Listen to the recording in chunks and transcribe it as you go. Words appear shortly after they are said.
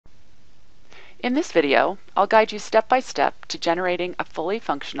In this video, I'll guide you step by step to generating a fully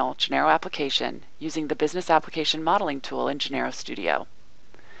functional Genero application using the Business Application Modeling tool in Genero Studio.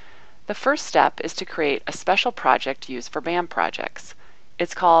 The first step is to create a special project used for BAM projects.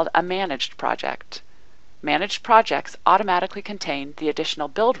 It's called a managed project. Managed projects automatically contain the additional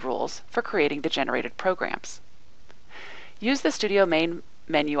build rules for creating the generated programs. Use the Studio main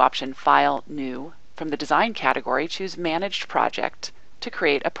menu option File, New. From the Design category, choose Managed Project to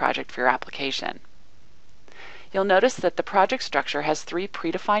create a project for your application. You'll notice that the project structure has 3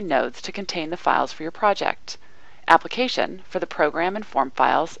 predefined nodes to contain the files for your project. Application for the program and form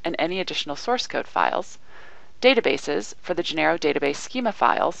files and any additional source code files, Databases for the Genero database schema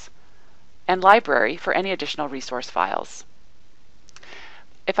files, and Library for any additional resource files.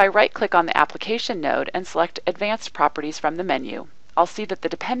 If I right-click on the Application node and select Advanced Properties from the menu, I'll see that the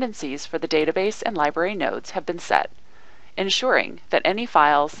dependencies for the database and library nodes have been set, ensuring that any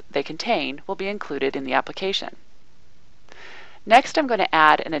files they contain will be included in the application. Next, I'm going to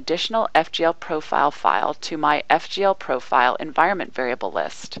add an additional FGL profile file to my FGL profile environment variable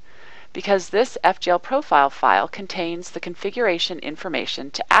list, because this FGL profile file contains the configuration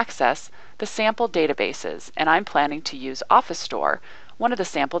information to access the sample databases, and I'm planning to use Office Store, one of the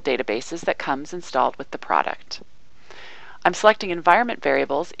sample databases that comes installed with the product. I'm selecting environment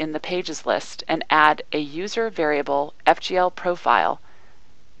variables in the pages list and add a user variable FGL profile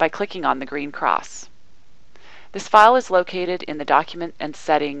by clicking on the green cross. This file is located in the Document and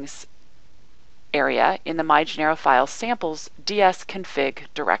Settings area in the My Genero Files Samples dsconfig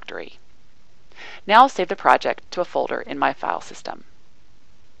directory. Now I'll save the project to a folder in my file system.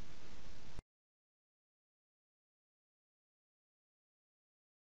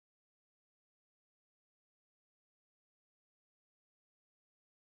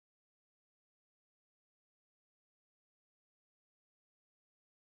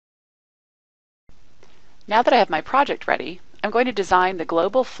 Now that I have my project ready, I'm going to design the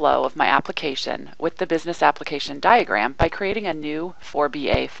global flow of my application with the business application diagram by creating a new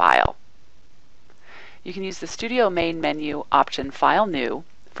 4BA file. You can use the Studio main menu option File, New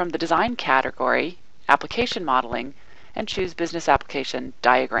from the Design category, Application Modeling, and choose Business Application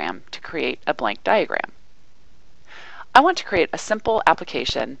Diagram to create a blank diagram. I want to create a simple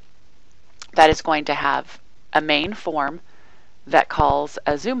application that is going to have a main form that calls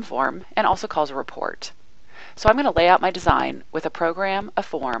a Zoom form and also calls a report. So I'm going to lay out my design with a program, a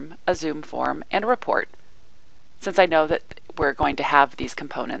form, a Zoom form, and a report, since I know that we're going to have these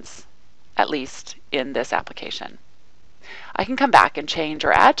components, at least in this application. I can come back and change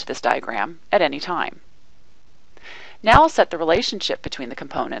or add to this diagram at any time. Now I'll set the relationship between the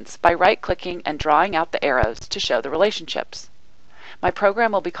components by right-clicking and drawing out the arrows to show the relationships. My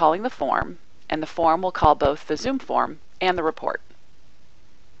program will be calling the form, and the form will call both the Zoom form and the report.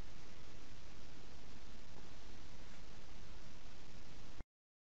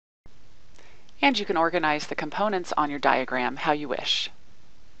 And you can organize the components on your diagram how you wish.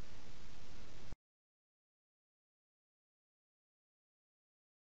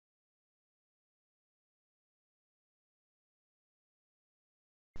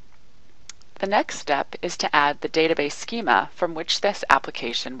 The next step is to add the database schema from which this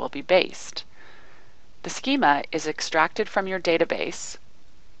application will be based. The schema is extracted from your database.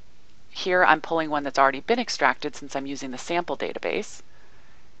 Here I'm pulling one that's already been extracted since I'm using the sample database.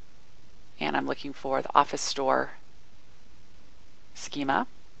 And I'm looking for the Office Store schema.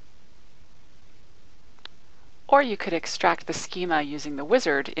 Or you could extract the schema using the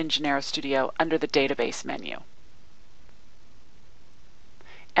wizard in Genero Studio under the Database menu.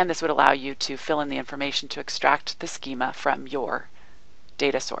 And this would allow you to fill in the information to extract the schema from your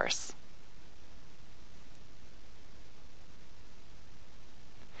data source.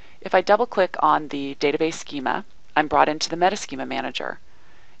 If I double-click on the database schema, I'm brought into the Metaschema Manager.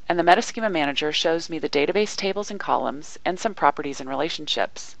 And the Metaschema Manager shows me the database tables and columns and some properties and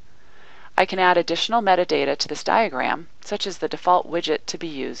relationships. I can add additional metadata to this diagram, such as the default widget to be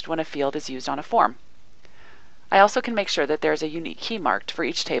used when a field is used on a form. I also can make sure that there is a unique key marked for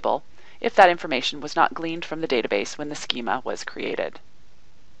each table if that information was not gleaned from the database when the schema was created.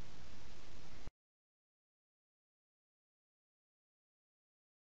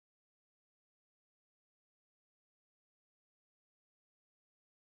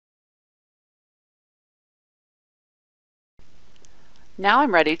 Now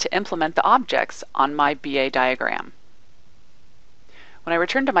I'm ready to implement the objects on my BA diagram. When I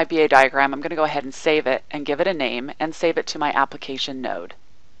return to my BA diagram, I'm going to go ahead and save it and give it a name and save it to my application node.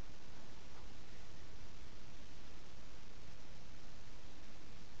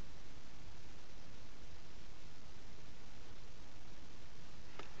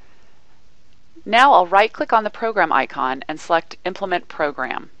 Now I'll right-click on the program icon and select Implement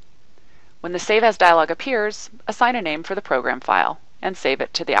Program. When the Save As dialog appears, assign a name for the program file and save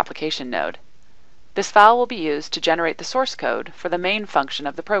it to the application node. This file will be used to generate the source code for the main function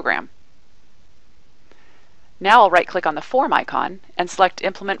of the program. Now I'll right-click on the form icon and select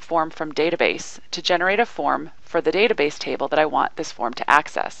Implement Form from Database to generate a form for the database table that I want this form to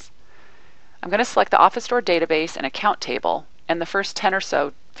access. I'm going to select the Office Store database and account table and the first 10 or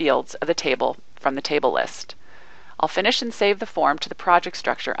so fields of the table from the table list. I'll finish and save the form to the project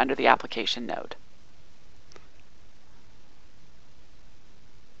structure under the application node.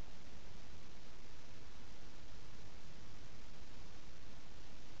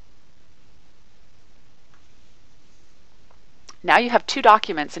 Now you have two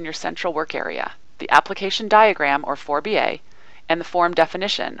documents in your central work area, the application diagram, or 4BA, and the form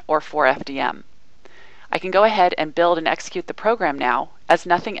definition, or 4FDM. I can go ahead and build and execute the program now, as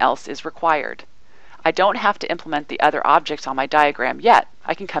nothing else is required. I don't have to implement the other objects on my diagram yet.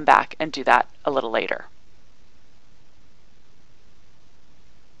 I can come back and do that a little later.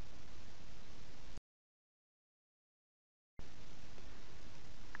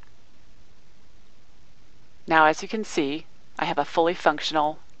 Now, as you can see, I have a fully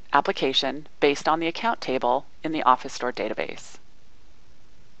functional application based on the account table in the Office Store database.